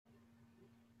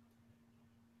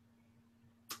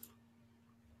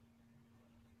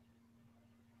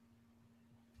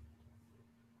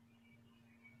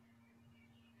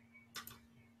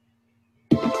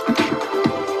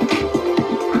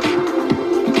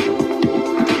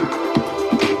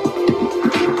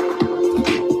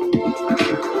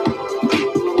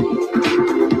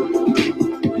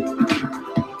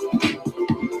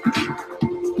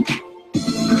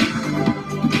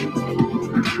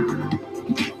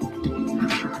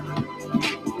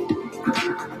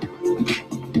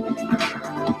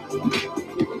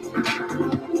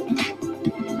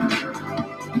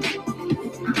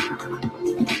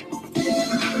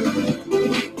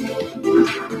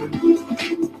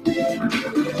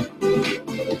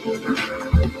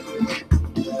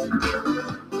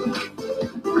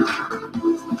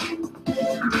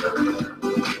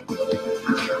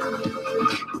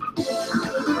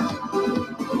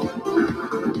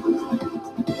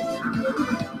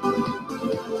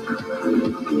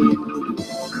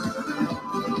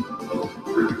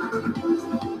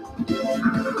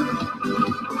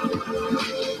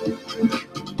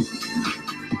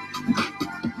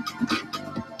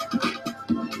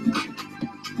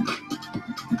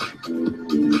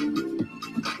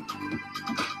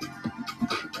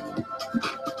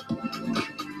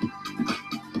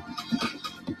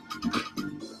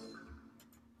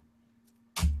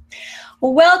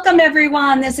Welcome,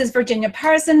 everyone. This is Virginia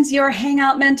Parsons, your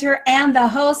Hangout mentor and the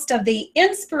host of the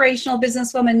Inspirational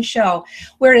Businesswoman Show,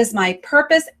 where it is my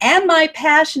purpose and my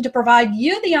passion to provide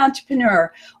you, the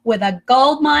entrepreneur, with a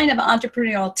goldmine of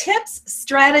entrepreneurial tips,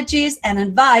 strategies, and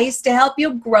advice to help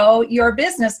you grow your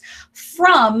business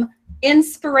from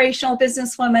inspirational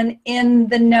businesswomen in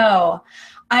the know.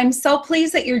 I'm so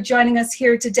pleased that you're joining us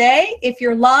here today. If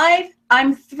you're live,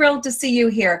 I'm thrilled to see you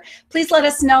here. Please let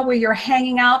us know where you're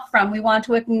hanging out from. We want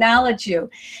to acknowledge you,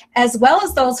 as well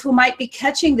as those who might be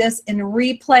catching this in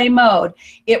replay mode.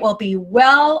 It will be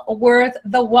well worth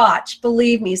the watch,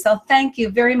 believe me. So thank you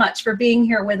very much for being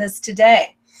here with us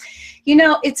today. You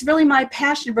know, it's really my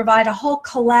passion to provide a whole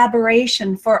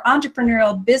collaboration for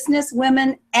entrepreneurial business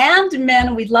women and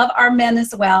men. We love our men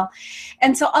as well.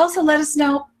 And so also let us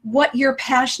know what your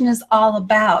passion is all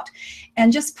about.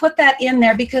 And just put that in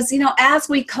there because, you know, as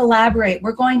we collaborate,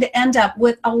 we're going to end up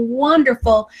with a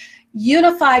wonderful,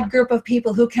 unified group of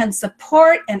people who can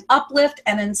support and uplift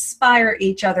and inspire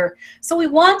each other. So we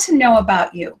want to know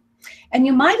about you. And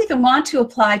you might even want to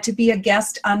apply to be a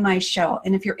guest on my show.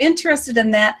 And if you're interested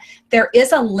in that, there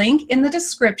is a link in the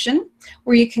description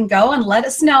where you can go and let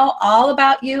us know all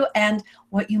about you and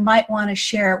what you might want to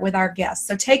share with our guests.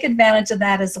 So take advantage of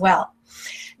that as well.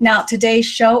 Now, today's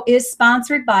show is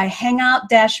sponsored by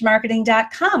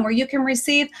hangout-marketing.com, where you can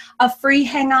receive a free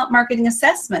Hangout marketing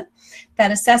assessment. That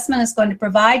assessment is going to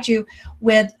provide you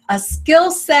with a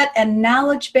skill set and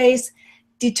knowledge base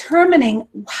determining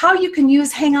how you can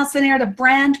use Hangouts on Air to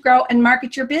brand, grow, and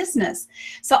market your business.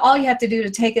 So all you have to do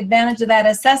to take advantage of that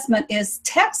assessment is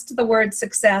text the word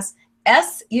success,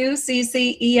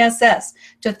 SUCCESS,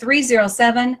 to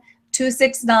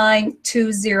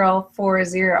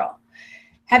 307-269-2040.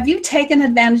 Have you taken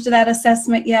advantage of that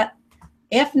assessment yet?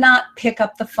 If not, pick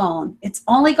up the phone. It's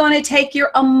only going to take you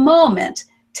a moment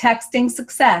texting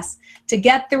success to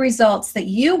get the results that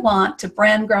you want to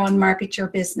brand, grow, and market your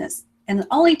business. And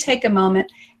it'll only take a moment,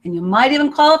 and you might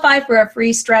even qualify for a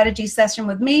free strategy session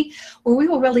with me where we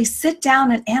will really sit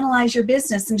down and analyze your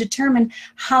business and determine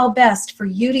how best for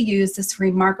you to use this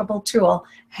remarkable tool,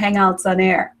 Hangouts on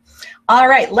Air. All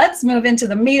right, let's move into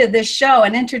the meat of this show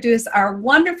and introduce our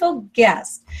wonderful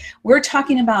guest. We're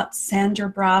talking about Sandra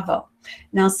Bravo.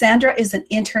 Now, Sandra is an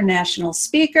international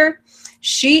speaker.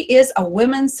 She is a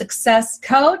women's success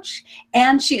coach,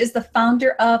 and she is the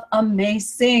founder of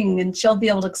Amazing, and she'll be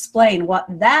able to explain what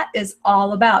that is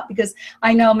all about, because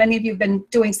I know many of you have been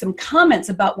doing some comments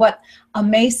about what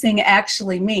Amazing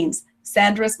actually means.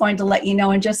 Sandra is going to let you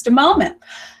know in just a moment.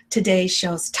 Today's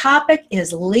show's topic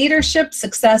is leadership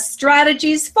success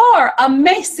strategies for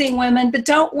amazing women. But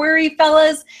don't worry,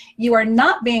 fellas, you are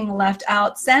not being left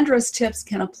out. Sandra's tips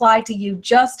can apply to you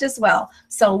just as well.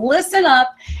 So listen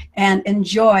up and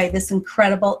enjoy this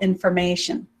incredible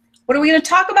information. What are we going to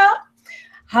talk about?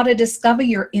 How to discover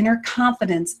your inner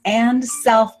confidence and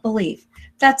self-belief.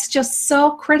 That's just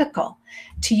so critical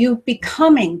to you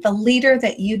becoming the leader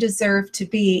that you deserve to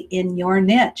be in your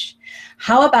niche.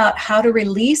 How about how to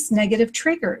release negative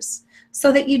triggers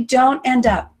so that you don't end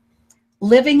up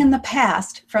living in the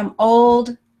past from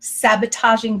old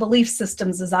sabotaging belief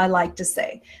systems, as I like to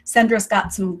say. Sandra's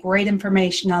got some great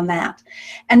information on that.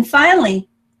 And finally,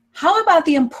 how about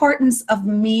the importance of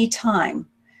me time?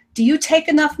 Do you take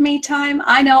enough me time?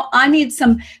 I know I need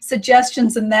some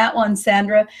suggestions in that one,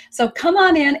 Sandra. So come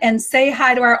on in and say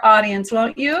hi to our audience,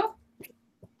 won't you?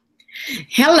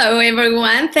 Hello,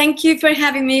 everyone. Thank you for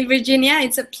having me, Virginia.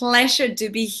 It's a pleasure to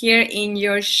be here in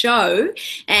your show.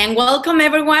 And welcome,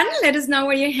 everyone. Let us know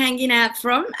where you're hanging out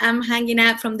from. I'm hanging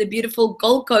out from the beautiful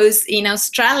Gold Coast in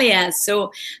Australia.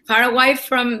 So far away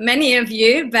from many of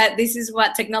you, but this is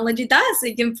what technology does.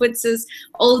 It can put us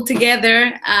all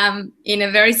together in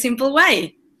a very simple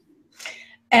way.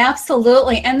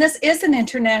 Absolutely. And this is an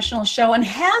international show and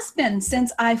has been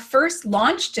since I first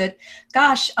launched it,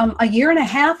 a year and a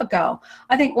half ago.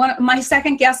 I think my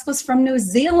second guest was from New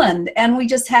Zealand, and we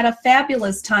just had a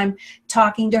fabulous time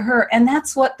talking to her. And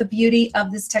that's what the beauty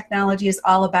of this technology is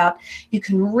all about. You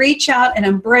can reach out and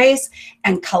embrace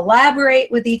and collaborate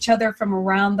with each other from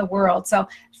around the world. So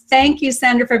thank you,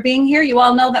 Sandra, for being here. You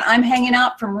all know that I'm hanging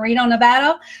out from Reno,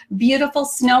 Nevada. Beautiful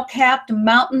snow-capped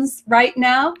mountains right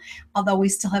now, although we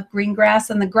still have green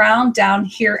grass on the ground down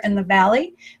here in the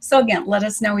valley. So again, let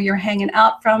us know where you're hanging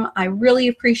out from. I really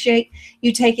appreciate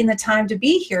you taking the time to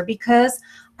be here because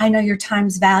I know your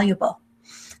time's valuable.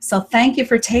 So thank you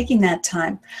for taking that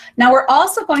time. Now we're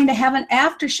also going to have an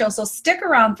after show, so stick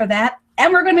around for that.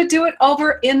 and we're going to do it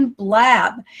over in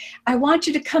Blab. I want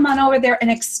you to come on over there and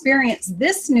experience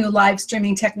this new live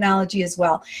streaming technology as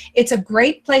well. It's a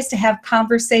great place to have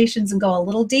conversations and go a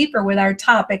little deeper with our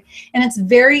topic, and it's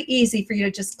very easy for you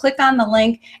to just click on the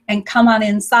link and come on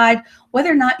inside.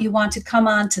 Whether or not you want to come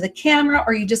on to the camera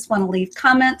or you just want to leave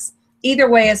comments, either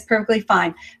way is perfectly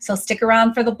fine. So stick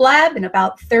around for the Blab. In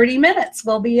about 30 minutes,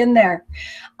 we'll be in there.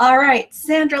 All right,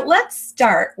 Sandra, let's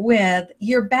start with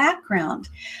your background.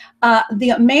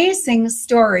 The amazing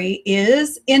story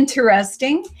is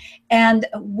interesting, and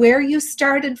where you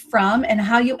started from and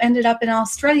how you ended up in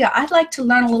Australia. I'd like to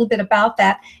learn a little bit about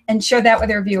that and share that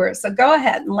with our viewers. So go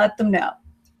ahead and let them know.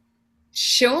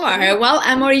 Sure. Well,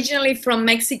 I'm originally from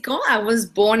Mexico. I was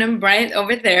born and bred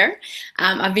over there.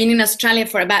 I've been in Australia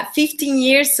for about 15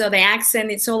 years, so the accent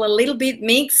is all a little bit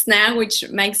mixed now, which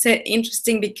makes it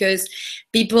interesting because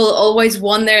people always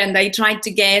wonder and they try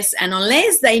to guess, and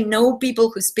unless they know people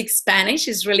who speak Spanish,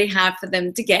 it's really hard for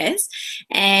them to guess.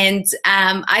 And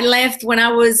I left when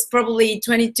I was probably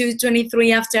 22,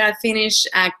 23 after I finished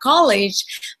college.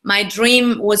 My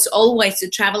dream was always to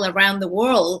travel around the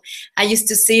world. I used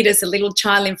to see it as a little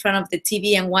child in front of the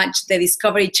TV and watch the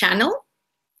Discovery Channel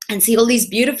and see all these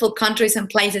beautiful countries and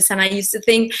places. And I used to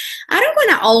think, I don't want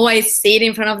to always sit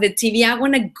in front of the TV. I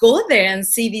want to go there and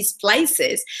see these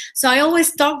places. So I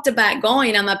always talked about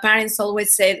going, and my parents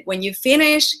always said, when you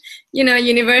finish,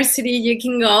 university, you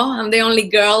can go. I'm the only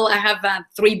girl. I have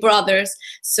 3 brothers.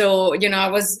 So, I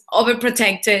was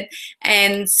overprotected.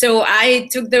 And so I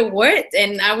took their word,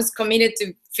 and I was committed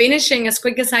to finishing as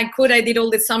quick as I could. I did all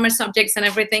the summer subjects and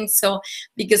everything. So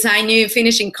because I knew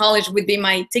finishing college would be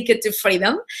my ticket to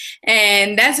freedom.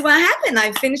 And that's what happened.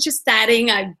 I finished studying.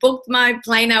 I booked my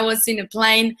plane. I was in a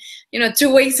plane,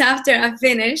 2 weeks after I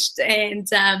finished. And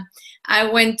I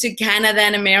went to Canada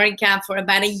and America for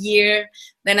about a year.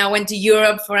 Then I went to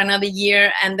Europe for another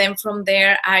year. And then from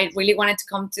there, I really wanted to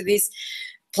come to this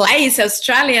place,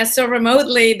 Australia, so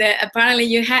remotely that apparently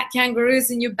you had kangaroos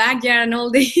in your backyard and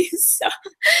all this. So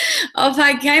off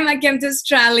I came to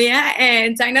Australia,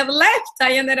 and I never left.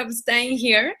 I ended up staying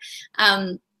here.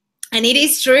 And it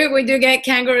is true, we do get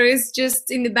kangaroos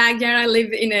just in the backyard. I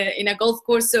live in a golf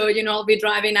course, so I'll be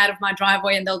driving out of my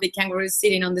driveway and there'll be kangaroos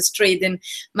sitting on the street, and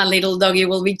my little doggy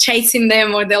will be chasing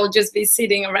them, or they'll just be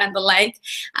sitting around the lake.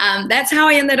 That's how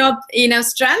I ended up in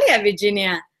Australia,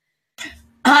 Virginia.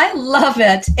 I love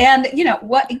it. And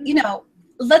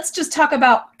let's just talk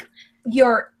about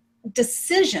your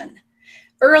decision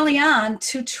early on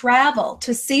to travel,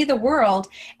 to see the world,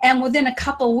 and within a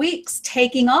couple weeks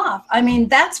taking off. I mean,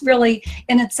 that's really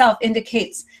in itself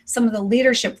indicates some of the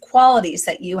leadership qualities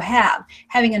that you have.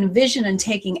 Having a vision and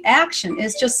taking action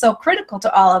is just so critical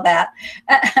to all of that.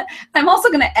 I'm also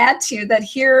going to add to you that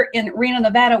here in Reno,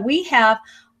 Nevada, we have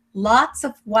lots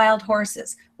of wild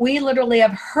horses. We literally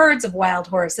have herds of wild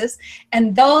horses,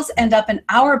 and those end up in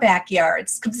our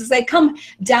backyards because they come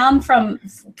down from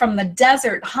the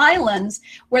desert highlands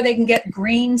where they can get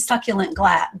green succulent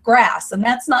grass, and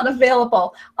that's not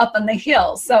available up in the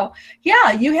hills. So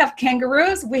yeah, you have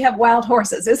kangaroos, we have wild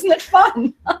horses. Isn't it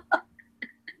fun?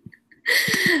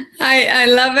 I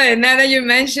love it. Now that you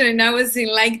mention it, I was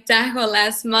in Lake Tahoe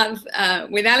last month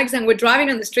with Alex, and we're driving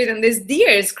on the street, and there's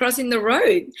deers crossing the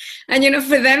road. And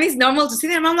for them, it's normal to see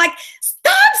them. I'm like,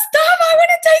 stop, I want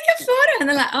to take a photo. And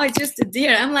they're like, oh, it's just a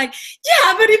deer. I'm like,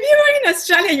 yeah, but if you were in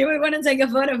Australia, you would want to take a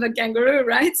photo of a kangaroo,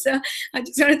 right? So I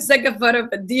just wanted to take a photo of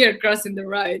a deer crossing the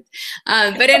road.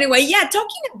 But anyway, yeah,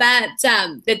 talking about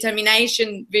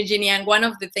determination, Virginia, and one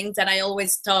of the things that I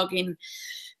always talk in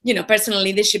personal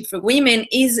leadership for women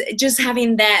is just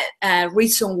having that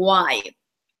reason why.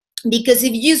 Because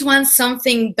if you just want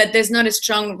something, but there's not a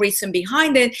strong reason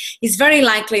behind it, it's very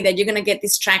likely that you're going to get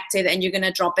distracted and you're going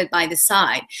to drop it by the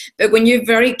side. But when you're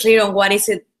very clear on what is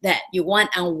it that you want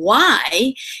and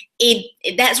why,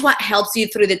 that's what helps you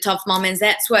through the tough moments.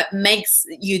 That's what makes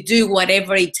you do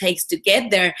whatever it takes to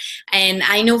get there. And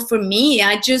I know for me,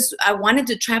 I wanted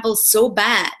to travel so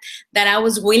bad that I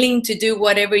was willing to do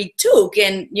whatever it took.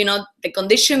 And, the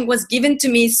condition was given to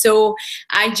me. So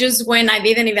I just went. I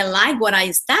didn't even like what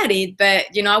I studied, but,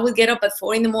 I would get up at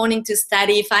 4 a.m. to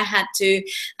study if I had to.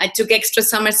 I took extra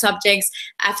summer subjects.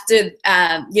 After,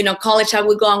 college, I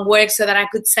would go and work so that I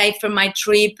could save for my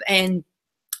trip. And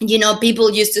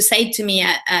people used to say to me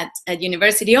at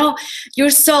university, oh, you're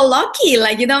so lucky,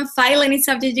 like you don't fail any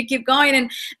subject, you keep going.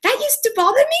 And that used to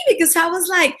bother me because I was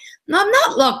like, no, I'm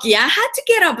not lucky. I had to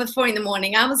get up at 4 a.m.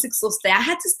 I was exhausted. I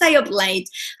had to stay up late.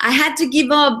 I had to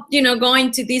give up,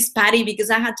 going to this party because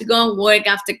I had to go and work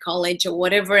after college or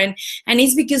whatever. And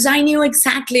it's because I knew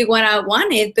exactly what I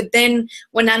wanted. But then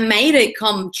when I made it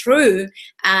come true,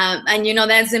 and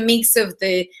that's a mix of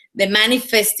the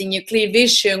manifesting your clear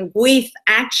vision with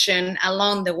action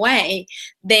along the way,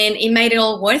 then it made it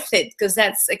all worth it, because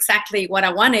that's exactly what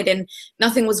I wanted and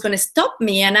nothing was going to stop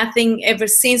me. And I think ever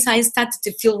since I started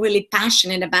to feel really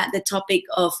passionate about the topic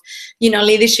of,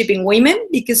 leadership in women,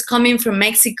 because coming from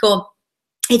Mexico,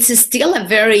 it's still a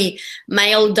very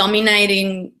male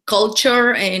dominating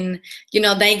culture, and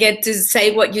they get to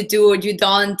say what you do or you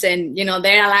don't, and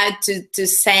they're allowed to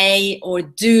say or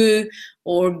do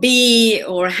or be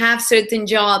or have certain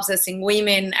jobs, as in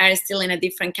women are still in a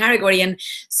different category. And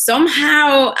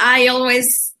somehow I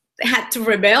always had to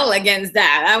rebel against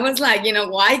that. I was like,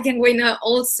 why can we not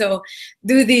also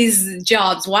do these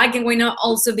jobs? Why can we not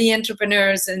also be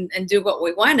entrepreneurs and do what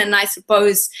we want? And I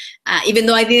suppose, even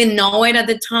though I didn't know it at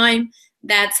the time,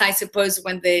 that's, I suppose,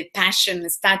 when the passion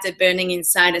started burning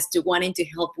inside as to wanting to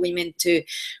help women to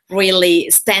really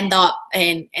stand up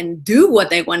and do what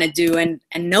they want to do and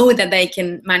know that they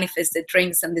can manifest their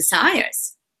dreams and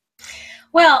desires.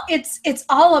 Well, it's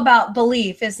all about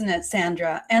belief, isn't it,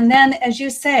 Sandra? And then, as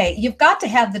you say, you've got to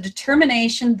have the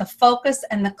determination, the focus,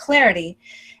 and the clarity,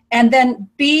 and then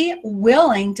be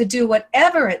willing to do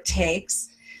whatever it takes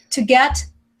to get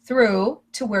through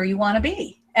to where you want to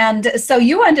be. And so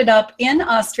you ended up in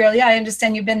Australia. I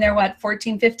understand you've been there,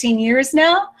 14, 15 years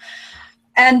now?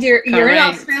 And you're in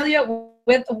Australia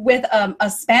with a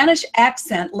Spanish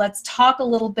accent. Let's talk a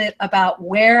little bit about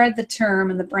where the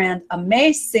term and the brand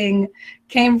Amazing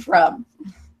came from.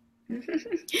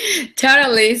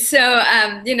 Totally. So,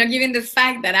 given the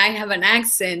fact that I have an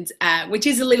accent, which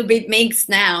is a little bit mixed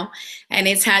now, and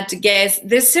it's hard to guess,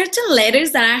 there's certain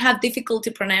letters that I have difficulty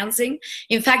pronouncing.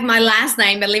 In fact, my last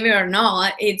name, believe it or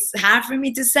not, it's hard for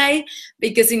me to say,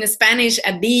 because in Spanish,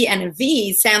 a B and a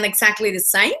V sound exactly the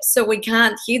same. So we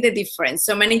can't hear the difference.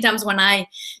 So many times when I'm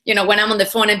on the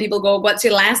phone and people go, what's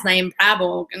your last name?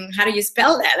 Bravo. And how do you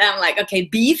spell that? And I'm like, okay,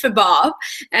 B for Bob,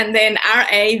 and then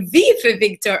R-A-V for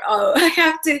Victor. I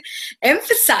have to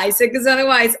emphasize it, because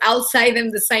otherwise I'll say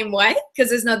them the same way, because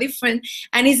there's no different.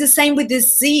 And it's the same with the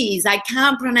C's. I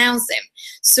can't pronounce them.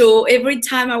 So every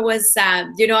time I was,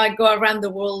 I go around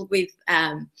the world with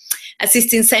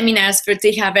assisting seminars for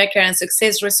T. Harv Eker and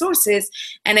Success Resources,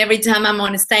 and every time I'm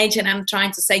on a stage and I'm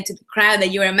trying to say to the crowd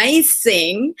that you're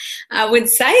amazing, I would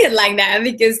say it like that,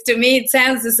 because to me it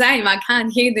sounds the same. I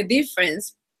can't hear the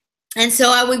difference. And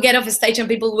so I would get off a stage and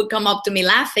people would come up to me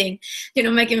laughing,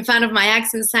 making fun of my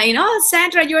accent, saying, oh,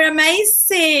 Sandra, you're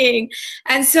amazing.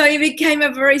 And so it became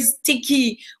a very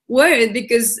sticky word,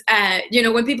 because,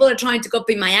 when people are trying to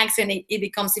copy my accent, it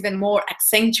becomes even more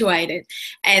accentuated.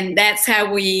 And that's how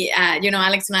we,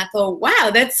 Alex and I thought,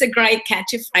 wow, that's a great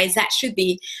catchy phrase. That should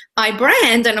be my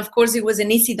brand. And of course, it was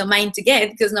an easy domain to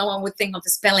get, because no one would think of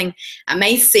spelling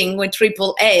amazing with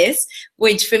triple S,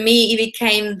 which for me, it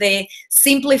became the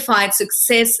simplified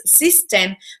success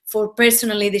system for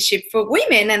personal leadership for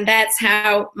women. And that's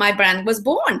how my brand was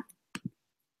born.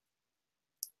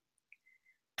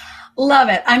 Love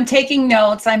it. I'm taking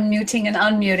notes. I'm muting and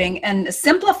unmuting. And the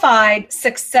simplified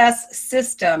success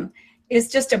system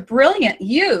is just a brilliant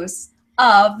use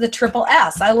of the triple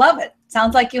S. I love it.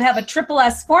 Sounds like you have a triple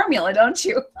S formula, don't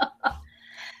you?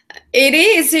 It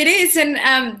is. And,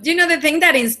 the thing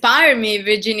that inspired me,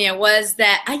 Virginia, was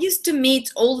that I used to meet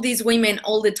all these women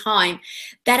all the time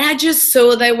that I just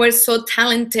saw they were so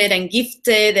talented and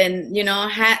gifted and,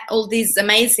 had all these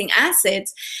amazing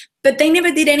assets. But they never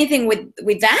did anything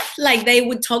with that. Like, they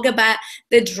would talk about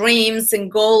their dreams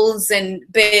and goals,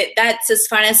 but that's as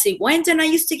far as it went. And I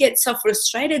used to get so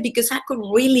frustrated, because I could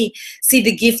really see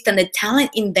the gift and the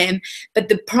talent in them. But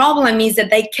the problem is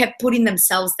that they kept putting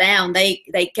themselves down. They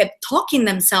kept talking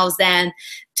themselves down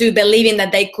to believing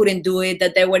that they couldn't do it,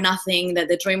 that they were nothing, that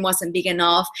the dream wasn't big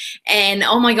enough. And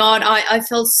oh my God, I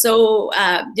felt so,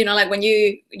 like when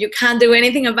you can't do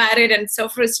anything about it, and so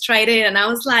frustrated. And I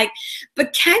was like,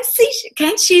 but can't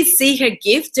she see her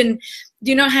gift? And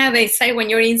you know how they say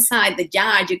when you're inside the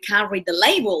jar, you can't read the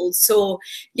label. So,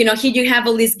 here you have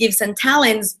all these gifts and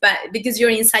talents, but because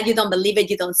you're inside, you don't believe it,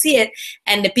 you don't see it.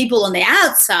 And the people on the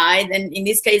outside, and in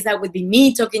this case, that would be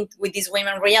me talking with these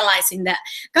women, realizing that,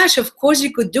 gosh, of course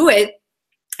you could do it.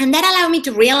 And that allowed me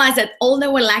to realize that all they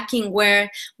were lacking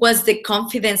was the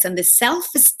confidence and the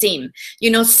self-esteem,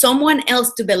 someone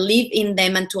else to believe in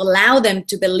them and to allow them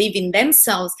to believe in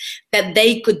themselves that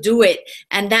they could do it.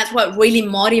 And that's what really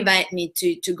motivated me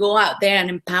to go out there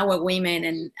and empower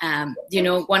women. And,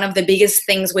 one of the biggest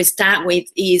things we start with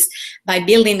is by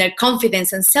building their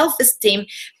confidence and self-esteem,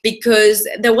 because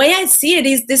the way I see it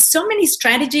is there's so many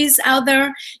strategies out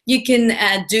there you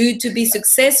can do to be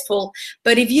successful.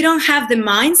 But if you don't have the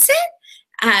mindset,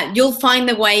 you'll find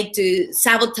a way to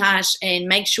sabotage and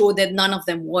make sure that none of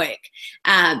them work.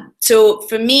 So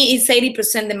for me, it's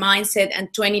 80% the mindset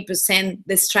and 20%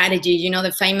 the strategy,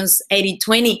 the famous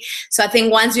 80-20. So I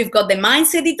think once you've got the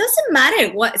mindset, it doesn't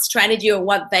matter what strategy or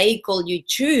what vehicle you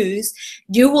choose,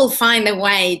 you will find a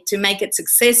way to make it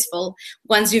successful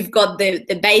once you've got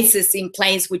the basis in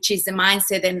place, which is the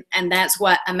mindset. And that's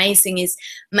what Amazing is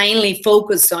mainly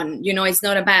focused on. It's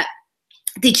not about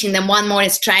teaching them one more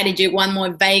strategy, one more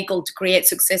vehicle to create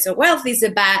success or wealth. Is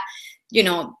about,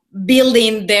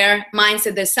 building their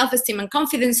mindset, their self-esteem and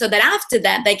confidence, so that after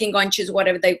that they can go and choose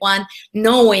whatever they want,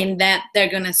 knowing that they're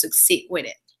going to succeed with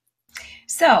it.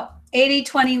 So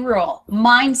 80-20 rule,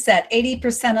 mindset,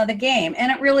 80% of the game.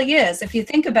 And it really is. If you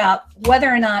think about whether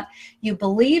or not you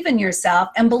believe in yourself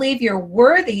and believe you're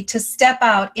worthy to step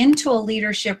out into a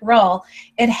leadership role,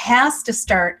 it has to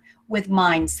start with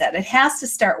mindset. It has to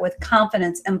start with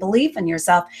confidence and belief in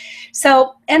yourself.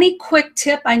 So any quick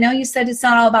tip? I know you said it's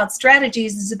not all about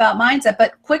strategies, it's about mindset,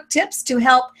 but quick tips to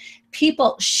help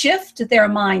people shift their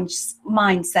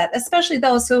mindset, especially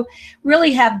those who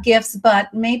really have gifts but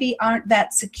maybe aren't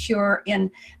that secure in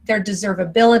their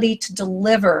deservability to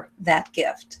deliver that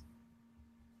gift.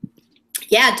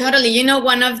 Yeah, totally.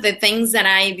 One of the things that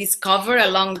I discovered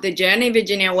along the journey,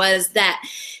 Virginia, was that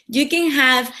you can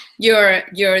have your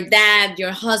dad,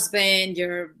 your husband,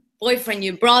 your boyfriend,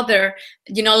 your brother,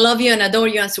 love you and adore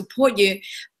you and support you.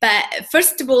 But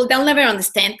first of all, they'll never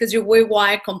understand because we're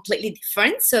wired completely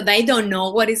different. So they don't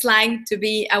know what it's like to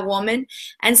be a woman.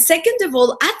 And second of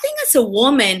all, I think as a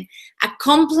woman, a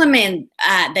compliment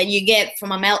that you get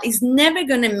from a male is never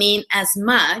going to mean as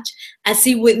much as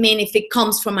it would mean if it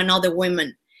comes from another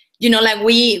woman.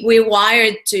 We're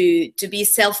wired to be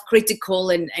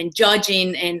self-critical and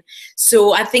judging. And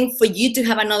so I think for you to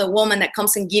have another woman that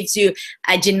comes and gives you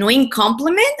a genuine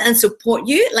compliment and support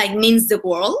you, means the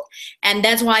world. And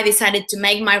that's why I decided to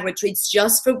make my retreats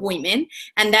just for women.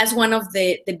 And that's one of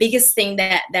the biggest thing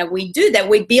that we do, that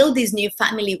we build this new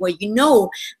family where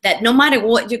that no matter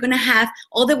what, you're going to have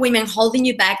other women holding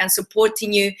you back and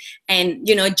supporting you and,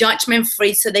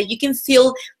 judgment-free, so that you can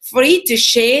feel free to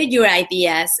share your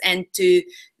ideas and to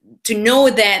know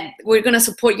that we're going to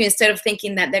support you instead of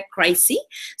thinking that they're crazy.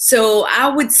 So I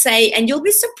would say, and you'll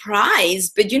be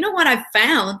surprised, but you know what I've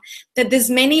found? That there's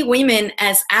many women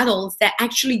as adults that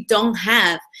actually don't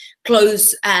have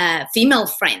close female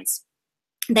friends.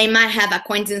 They might have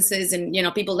acquaintances and,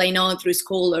 people they know through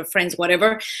school or friends,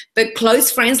 whatever, but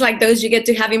close friends like those you get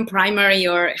to have in primary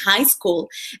or high school.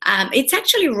 It's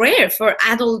actually rare for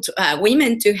adult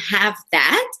women to have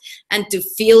that and to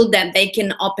feel that they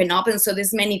can open up. And so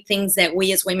there's many things that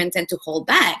we as women tend to hold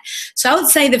back. So I would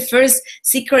say the first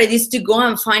secret is to go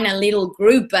and find a little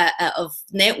group of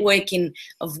networking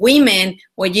of women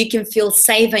where you can feel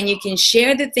safe and you can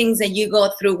share the things that you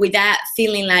go through without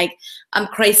feeling like I'm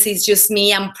crazy, it's just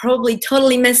me, I'm probably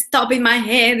totally messed up in my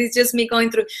head, it's just me going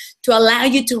through, to allow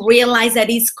you to realize that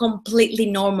it's completely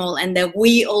normal and that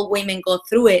we all women go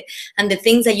through it. And the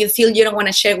things that you feel you don't want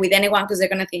to share with anyone because they're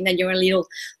going to think that you're a little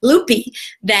loopy,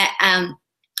 that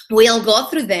we all go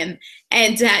through them.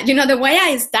 And, the way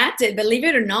I started, believe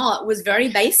it or not, was very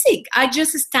basic. I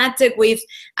just started with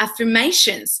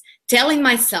affirmations, telling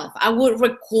myself. I would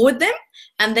record them,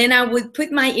 and then I would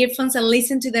put my earphones and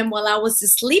listen to them while I was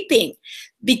sleeping.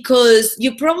 Because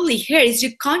you probably heard,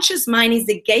 your conscious mind is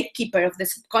the gatekeeper of the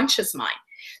subconscious mind.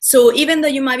 So even though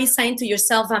you might be saying to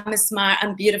yourself, I'm smart,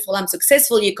 I'm beautiful, I'm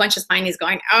successful, your conscious mind is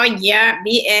going, oh yeah,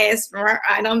 BS,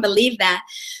 I don't believe that.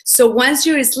 So once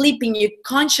you're sleeping, your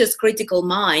conscious critical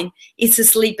mind is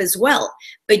asleep as well.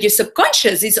 But your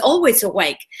subconscious is always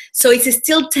awake. So it's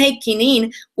still taking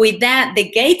in, with that, the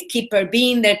gatekeeper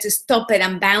being there to stop it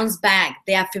and bounce back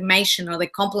the affirmation or the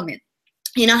compliment.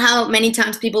 You know how many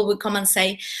times people would come and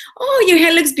say, oh, your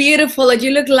hair looks beautiful, or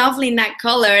you look lovely in that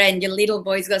color, and your little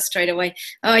voice goes straight away,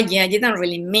 oh yeah, you don't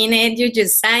really mean it, you're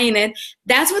just saying it.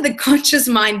 That's what the conscious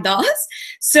mind does.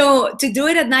 So to do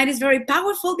it at night is very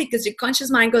powerful, because your conscious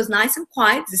mind goes nice and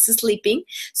quiet. This is sleeping.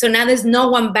 So now there's no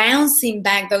one bouncing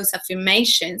back those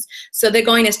affirmations. So they're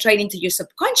going straight into your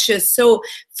subconscious. So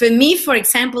for me, for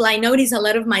example, I noticed a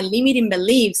lot of my limiting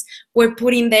beliefs were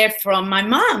put in there from my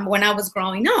mom when I was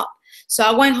growing up. So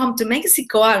I went home to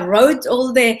Mexico. I wrote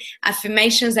all the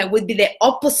affirmations that would be the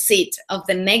opposite of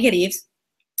the negatives.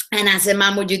 And I said,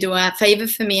 Mom, would you do a favor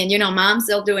for me? And you know, moms,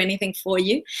 they'll do anything for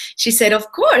you. She said, of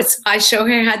course. I showed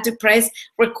her how to press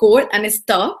record and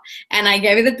stop. And I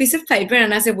gave her the piece of paper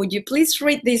and I said, would you please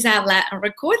read this out loud and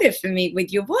record it for me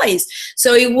with your voice?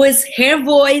 So it was her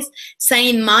voice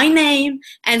saying my name.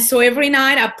 And so every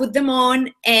night I put them on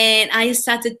and I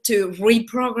started to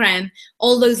reprogram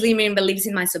all those limiting beliefs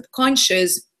in my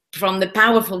subconscious from the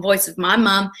powerful voice of my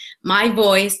mom, my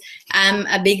voice. I'm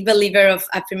a big believer of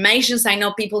affirmations. I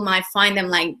know people might find them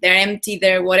like they're empty,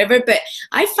 they're whatever, but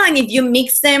I find if you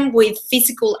mix them with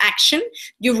physical action,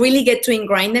 you really get to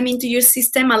ingrain them into your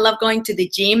system. I love going to the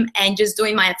gym and just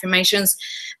doing my affirmations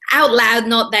out loud.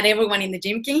 Not that everyone in the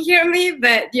gym can hear me,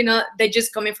 but you know, they're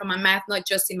just coming from my mouth, not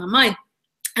just in my mind.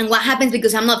 And what happens,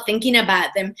 because I'm not thinking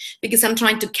about them, because I'm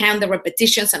trying to count the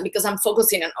repetitions, and because I'm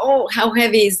focusing on, oh, how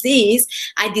heavy is this,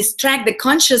 I distract the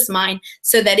conscious mind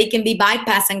so that it can be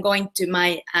bypassed and going to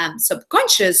my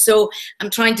subconscious. So I'm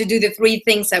trying to do the three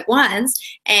things at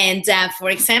once. And for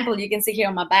example, you can see here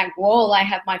on my back wall, I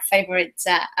have my favorite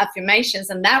affirmations.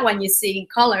 And that one you see in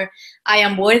color, I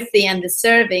am worthy and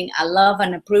deserving. I love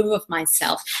and approve of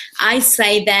myself. I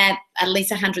say that at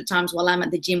least 100 times while I'm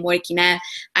at the gym working out.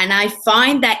 And I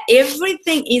find that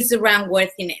everything is around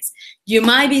worthiness. You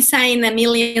might be saying a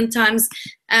million times,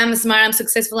 I'm smart, I'm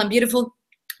successful, I'm beautiful.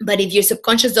 But if your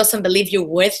subconscious doesn't believe you're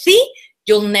worthy,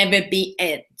 you'll never be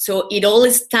it. So it all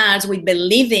starts with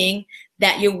believing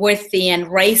that you're worthy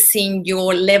and raising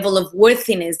your level of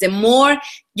worthiness. The more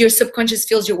your subconscious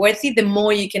feels you're worthy, the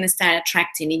more you can start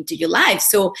attracting into your life.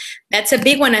 So that's a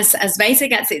big one. As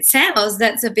basic as it sounds,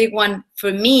 that's a big one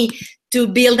for me, to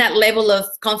build that level of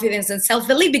confidence and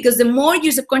self-belief, because the more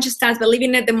your subconscious starts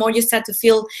believing it, the more you start to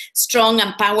feel strong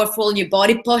and powerful. Your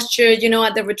body posture, you know,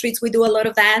 at the retreats we do a lot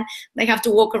of that. They have to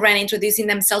walk around introducing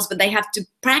themselves, but they have to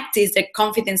practice their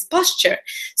confidence posture.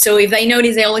 So if they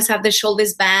notice they always have their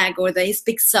shoulders back, or they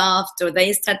speak soft, or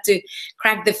they start to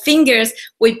crack the fingers,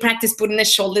 we practice putting the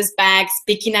shoulders back,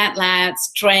 speaking out loud,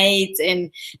 straight, and,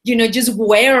 you know, just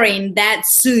wearing that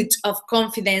suit of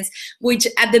confidence, which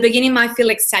at the beginning might feel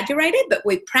exaggerated, but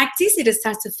with practice, it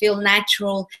starts to feel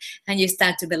natural and you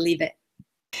start to believe it.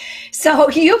 So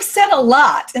you've said a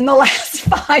lot in the last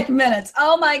 5 minutes.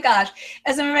 Oh my gosh.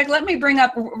 As a matter of fact, let me bring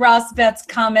up Ross Vett's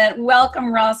comment.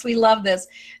 Welcome, Ross. We love this.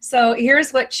 So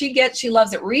here's what she gets. She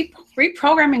loves it.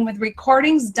 Reprogramming with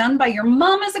recordings done by your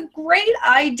mom is a great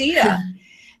idea.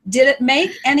 Did it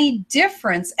make any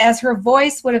difference, as her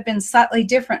voice would have been slightly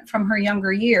different from her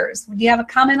younger years? Do you have a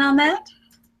comment on that?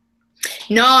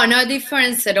 No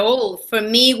difference at all. For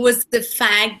me, it was the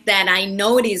fact that I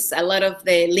noticed a lot of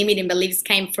the limiting beliefs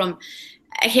came from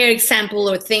her example,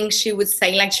 or things she would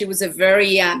say, like she was a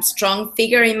very strong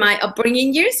figure in my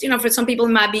upbringing years. You know, for some people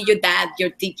it might be your dad,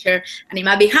 your teacher, and it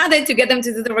might be harder to get them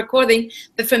to do the recording.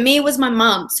 But for me, it was my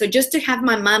mom. So just to have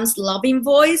my mom's loving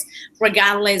voice,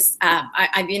 regardless,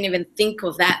 I didn't even think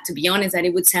of that, to be honest, that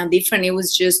it would sound different. It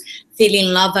was just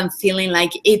feeling love and feeling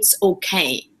like it's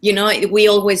okay. You know, we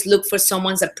always look for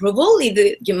someone's approval,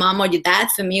 either your mom or your dad.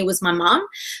 For me, it was my mom.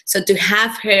 So to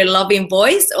have her loving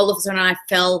voice, all of a sudden I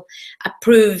felt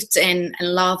approved and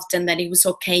loved, and that it was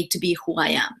okay to be who I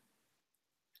am.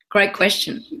 Great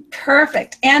question.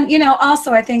 Perfect. And, you know,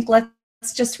 also I think let's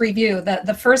just review.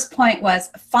 The first point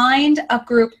was find a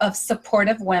group of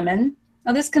supportive women.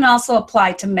 Now, this can also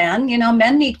apply to men. You know,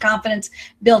 men need confidence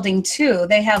building too.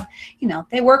 They have, you know,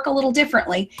 they work a little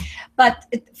differently. But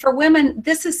for women,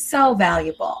 this is so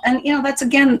valuable. And, you know, that's,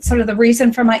 again, sort of the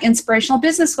reason for my Inspirational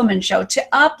Businesswoman show. To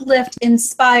uplift,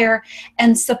 inspire,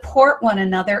 and support one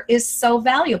another is so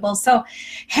valuable. So,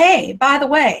 hey, by the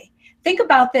way, think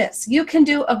about this. You can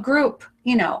do a group,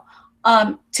 you know,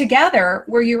 together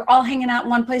where you're all hanging out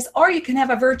in one place, or you can have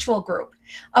a virtual group,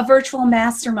 a virtual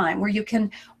mastermind where you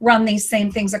can run these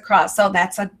same things across. So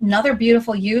that's another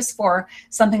beautiful use for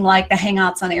something like the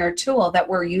Hangouts on Air tool that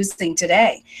we're using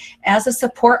today as a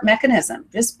support mechanism.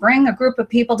 Just bring a group of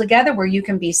people together where you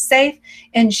can be safe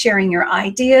in sharing your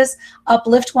ideas,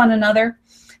 uplift one another.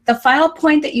 The final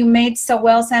point that you made so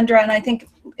well, Sandra, and I think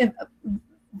it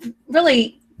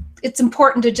really it's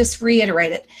important to just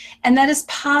reiterate it. And that is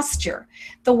posture,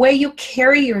 the way you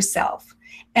carry yourself,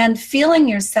 and feeling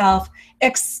yourself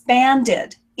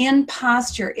expanded in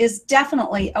posture is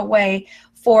definitely a way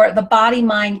for the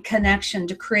body-mind connection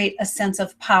to create a sense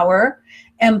of power,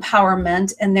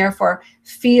 empowerment, and therefore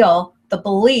feel the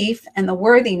belief and the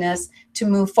worthiness to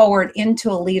move forward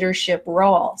into a leadership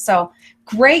role. So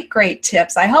great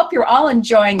tips. I hope you're all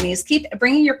enjoying these. Keep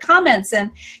bringing your comments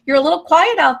in. You're a little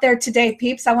quiet out there today,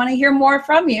 peeps. I want to hear more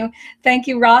from you. Thank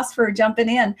you, Ross, for jumping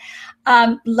in.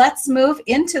 Let's move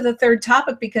into the third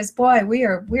topic because, boy, we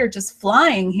are just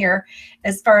flying here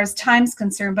as far as time's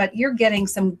concerned, but you're getting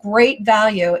some great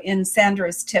value in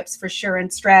Sandra's tips for sure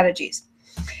and strategies.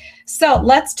 So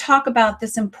let's talk about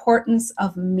this importance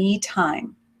of me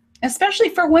time, especially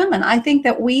for women. I think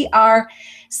that we are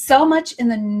so much in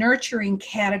the nurturing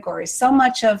category, so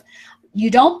much of you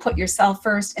don't put yourself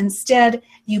first. Instead,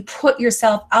 you put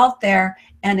yourself out there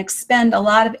and expend a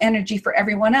lot of energy for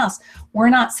everyone else. We're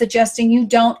not suggesting you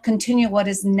don't continue what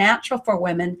is natural for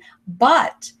women,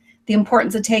 but the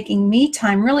importance of taking me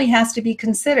time really has to be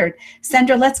considered.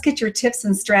 Sandra, let's get your tips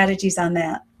and strategies on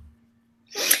that.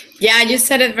 Yeah, you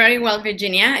said it very well,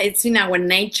 Virginia. It's in our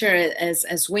nature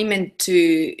as women to,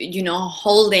 you know,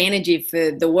 hold the energy for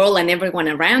the world and everyone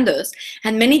around us.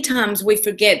 And many times we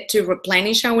forget to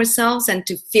replenish ourselves and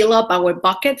to fill up our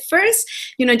bucket first.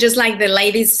 You know, just like the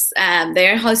ladies, the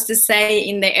air hostess say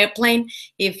in the airplane,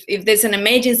 if there's an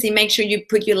emergency, make sure you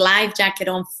put your life jacket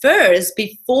on first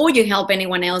before you help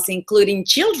anyone else, including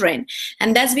children.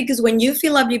 And that's because when you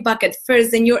fill up your bucket first,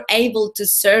 then you're able to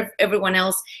serve everyone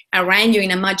else around you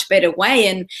in a much better way.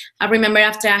 And I remember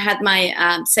after I had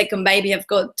my second baby, I've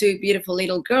got two beautiful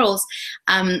little girls.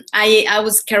 I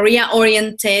was career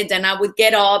oriented, and I would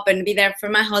get up and be there for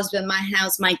my husband, my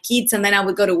house, my kids, and then I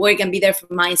would go to work and be there for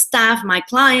my staff, my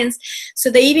clients. So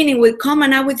the evening would come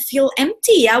and I would feel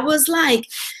empty. I was like,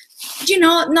 you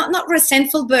know, not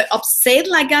resentful, but upset.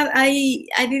 Like I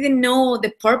didn't know the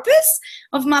purpose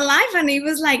of my life. And it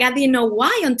was like, I didn't know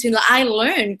why until I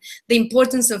learned the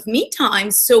importance of me time.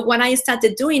 So what I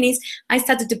started doing is I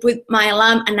started to put my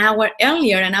alarm an hour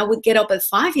earlier, and I would get up at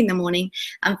 5 in the morning,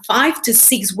 and 5 to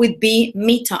 6 would be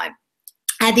me time.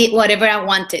 I did whatever I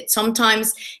wanted.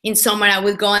 Sometimes in summer I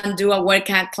would go and do a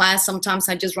workout class. Sometimes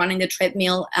I just run in the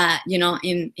treadmill, you know,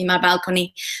 in my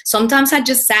balcony. Sometimes I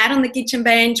just sat on the kitchen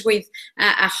bench with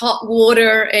a hot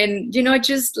water and, you know,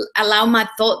 just allow my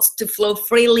thoughts to flow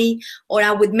freely. Or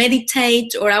I would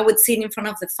meditate, or I would sit in front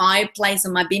of the fireplace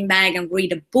on my beanbag and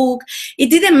read a book. It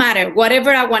didn't matter,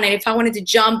 whatever I wanted. If I wanted to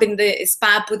jump in the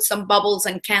spa, put some bubbles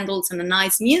and candles and a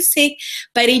nice music.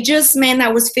 But it just meant I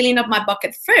was filling up my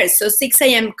bucket first. So 6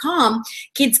 a.m. come,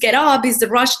 kids get up, it's the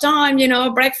rush time, you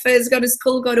know, breakfast, go to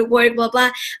school, go to work, blah, blah.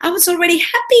 I was already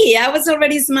happy. I was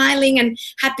already smiling and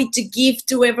happy to give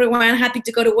to everyone, happy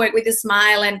to go to work with a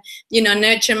smile and, you know,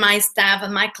 nurture my staff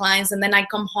and my clients. And then I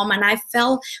come home and I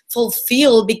felt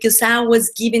fulfilled because I was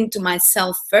giving to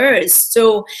myself first.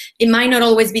 So it might not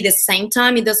always be the same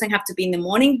time. It doesn't have to be in the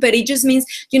morning, but it just means,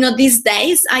 you know, these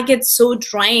days I get so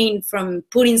drained from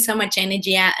putting so much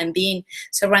energy out and being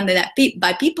surrounded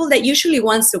by people that usually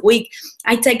once a week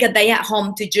I take a day at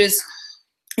home to just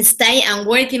stay and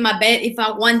work in my bed if I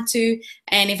want to.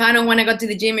 And if I don't want to go to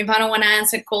the gym, if I don't want to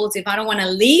answer calls, if I don't want to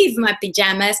leave my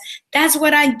pajamas, that's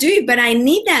what I do. But I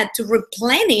need that to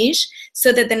replenish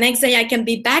so that the next day I can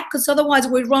be back, because otherwise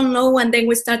we run low and then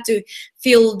we start to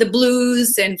feel the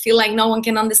blues and feel like no one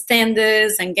can understand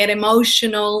us and get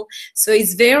emotional. So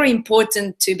it's very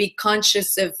important to be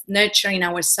conscious of nurturing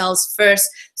ourselves first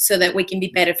so that we can be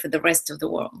better for the rest of the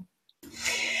world.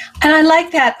 And I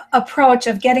like that approach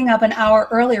of getting up an hour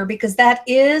earlier, because that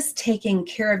is taking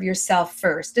care of yourself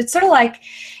first. It's sort of like,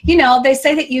 you know, they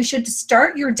say that you should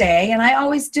start your day, and I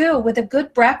always do, with a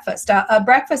good breakfast, a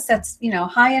breakfast that's, you know,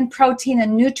 high in protein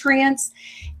and nutrients.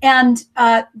 And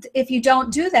if you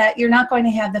don't do that, you're not going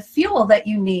to have the fuel that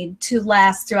you need to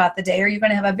last throughout the day, or you're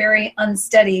going to have a very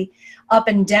unsteady up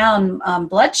and down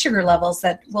blood sugar levels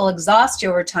that will exhaust you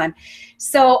over time.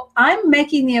 So I'm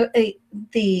making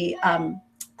the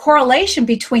correlation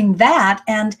between that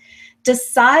and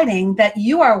deciding that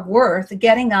you are worth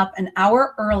getting up an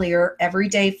hour earlier every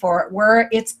day for it, where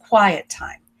it's quiet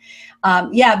time.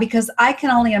 Yeah, because I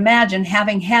can only imagine,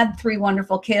 having had 3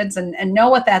 wonderful kids and know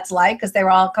what that's like, because they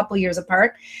were all a couple years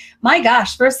apart. My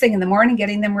gosh, first thing in the morning,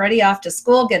 getting them ready off to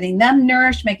school, getting them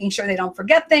nourished, making sure they don't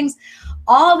forget things.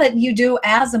 All that you do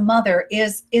as a mother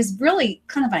is really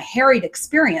kind of a harried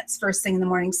experience first thing in the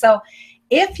morning. So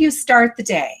if you start the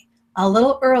day a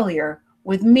little earlier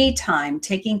with me time,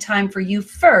 taking time for you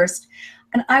first,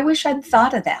 And I wish I'd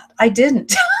thought of that. I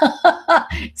didn't.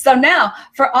 So now,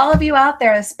 for all of you out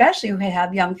there, especially who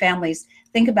have young families,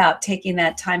 think about taking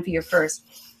that time for your first.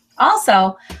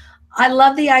 Also, I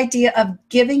love the idea of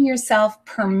giving yourself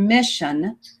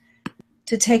permission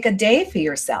to take a day for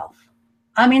yourself.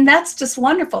 I mean, that's just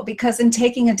wonderful, because in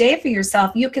taking a day for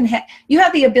yourself, you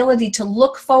have the ability to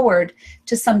look forward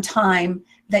to some time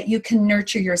that you can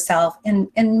nurture yourself in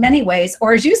many ways,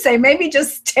 or as you say, maybe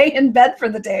just stay in bed for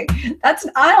the day.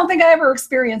 I don't think I ever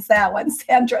experienced that one,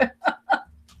 Sandra.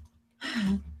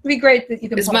 It'd be great that you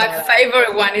can. It's my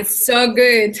favorite one. It's so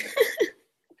good.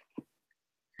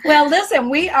 Well,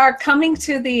 listen, we are coming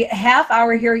to the half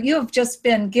hour here. You have just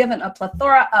been given a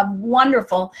plethora of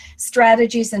wonderful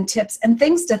strategies and tips and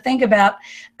things to think about.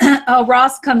 Oh,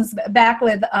 Ross comes back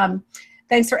with,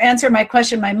 thanks for answering my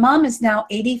question. My mom is now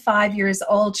 85 years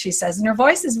old, she says, and her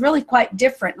voice is really quite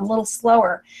different, a little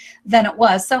slower than it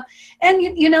was. So, and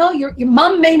you know, your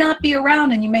mom may not be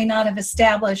around, and you may not have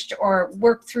established or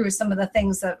worked through some of the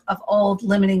things of old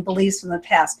limiting beliefs from the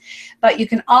past, but you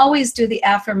can always do the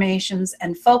affirmations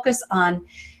and focus on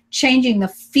changing the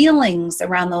feelings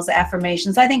around those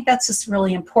affirmations. I think that's just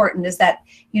really important, is that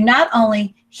you not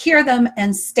only hear them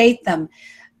and state them,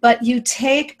 but you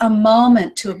take a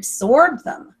moment to absorb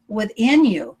them within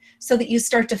you so that you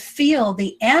start to feel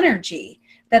the energy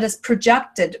that is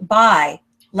projected by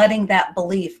letting that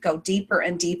belief go deeper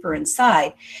and deeper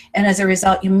inside. And as a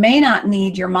result, you may not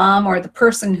need your mom or the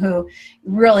person who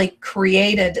really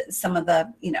created some of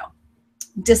the,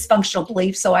 dysfunctional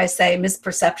beliefs, so I say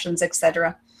misperceptions,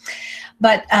 etc.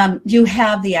 But you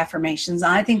have the affirmations.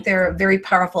 I think they're a very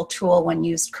powerful tool when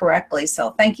used correctly.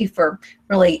 So thank you for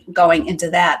really going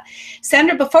into that.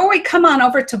 Sandra, before we come on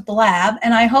over to Blab,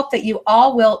 and I hope that you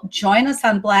all will join us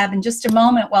on Blab in just a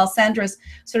moment while Sandra's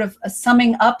sort of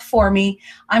summing up for me,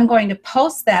 I'm going to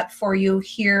post that for you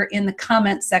here in the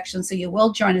comment section, so you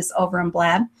will join us over in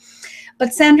Blab.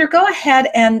 But Sandra, go ahead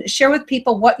and share with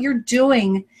people what you're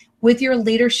doing with your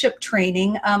leadership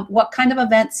training, what kind of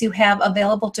events you have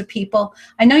available to people.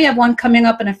 I know you have one coming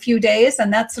up in a few days,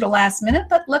 and that's sort of last minute,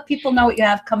 but let people know what you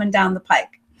have coming down the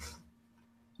pike.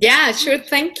 Yeah, sure.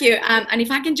 Thank you. And if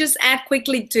I can just add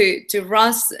quickly to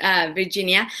Ross,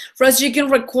 Virginia. Ross, you can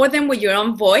record them with your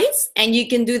own voice, and you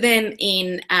can do them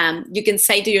in, you can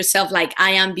say to yourself, like,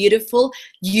 I am beautiful,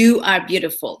 you are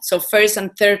beautiful. So first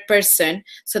and third person,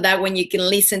 so that when you can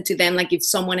listen to them, like if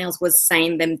someone else was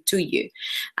saying them to you.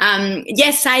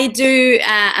 Yes, I do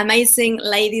amazing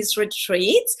ladies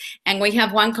retreats, and we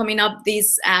have one coming up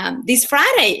this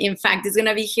Friday. In fact, it's going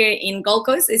to be here in Gold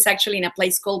Coast. It's actually in a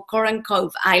place called Coran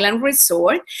Cove Island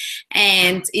Resort,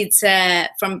 and it's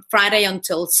from Friday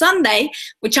until Sunday,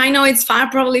 which I know it's far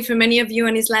probably for many of you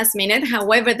and it's last minute.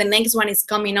 However, the next one is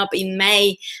coming up in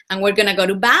May, and we're gonna go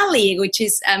to Bali, which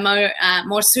is a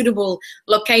more suitable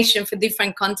location for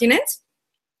different continents.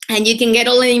 And you can get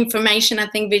all the information. I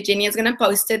think Virginia is going to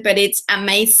post it, but it's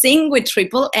amazing with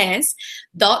triple.com.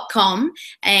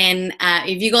 And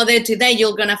if you go there today,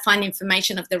 you're going to find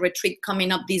information of the retreat coming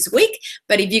up this week.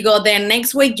 But if you go there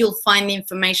next week, you'll find the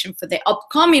information for the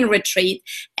upcoming retreat.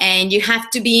 And you have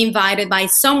to be invited by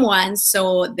someone.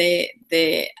 So the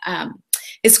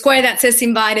square that says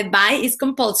invited by is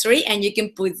compulsory, and you can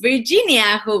put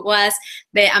Virginia, who was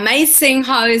the amazing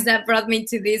host that brought me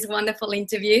to this wonderful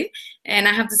interview. And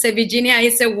I have to say, Virginia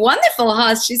is a wonderful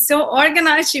host. She's so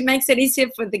organized. She makes it easier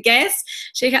for the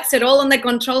guests. She has it all under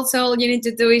control, so all you need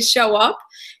to do is show up.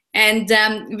 And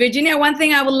Virginia, one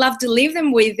thing I would love to leave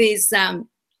them with is,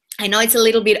 I know it's a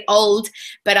little bit old,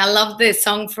 but I love the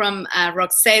song from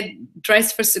Roxette,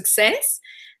 Dress for Success.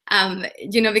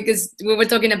 Because we were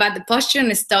talking about the posture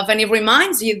and stuff, and it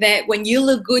reminds you that when you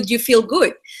look good, you feel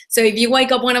good. So if you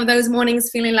wake up one of those mornings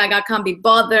feeling like I can't be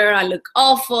bothered, I look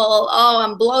awful, oh,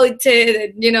 I'm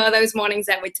bloated, those mornings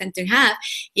that we tend to have,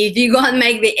 if you go and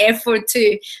make the effort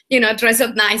to, dress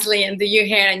up nicely and do your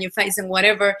hair and your face and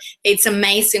whatever, it's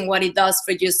amazing what it does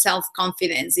for your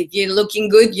self-confidence. If you're looking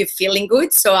good, you're feeling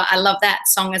good. So I love that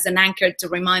song as an anchor to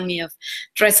remind me of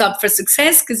dress up for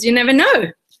success, because you never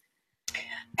know.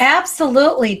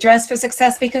 Absolutely. Dress for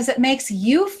success, because it makes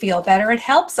you feel better. It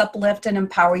helps uplift and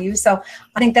empower you. So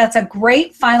I think that's a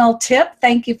great final tip.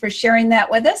 Thank you for sharing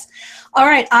that with us. All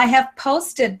right. I have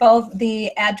posted both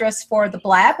the address for the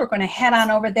Blab. We're going to head on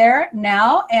over there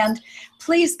now, and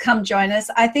please come join us.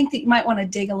 I think that you might want to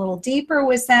dig a little deeper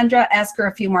with Sandra, ask her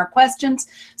a few more questions.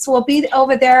 So we'll be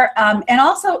over there, and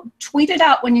also tweet it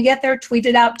out when you get there. Tweet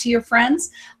it out to your friends.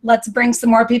 Let's bring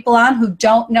some more people on who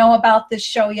don't know about this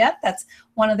show yet. That's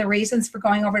one of the reasons for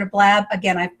going over to Blab.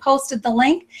 Again, I've posted the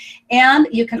link, and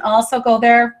you can also go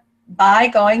there, by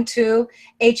going to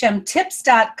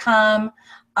hmtips.com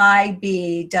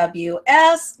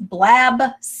IBWS Blab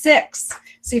 6.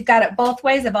 So you've got it both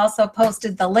ways. I've also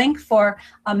posted the link for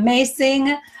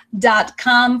amazing.com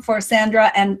for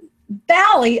Sandra and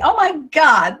Bally. Oh my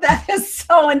God, that is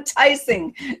so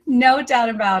enticing. No doubt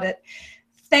about it.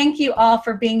 Thank you all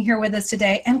for being here with us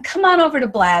today. And come on over to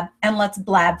Blab and let's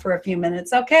blab for a few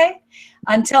minutes, okay?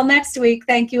 Until next week,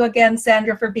 thank you again,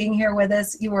 Sandra, for being here with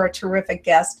us. You were a terrific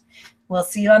guest. We'll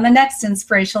see you on the next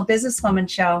Inspirational Businesswoman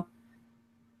show.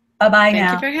 Bye-bye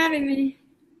now. Thank you for having me.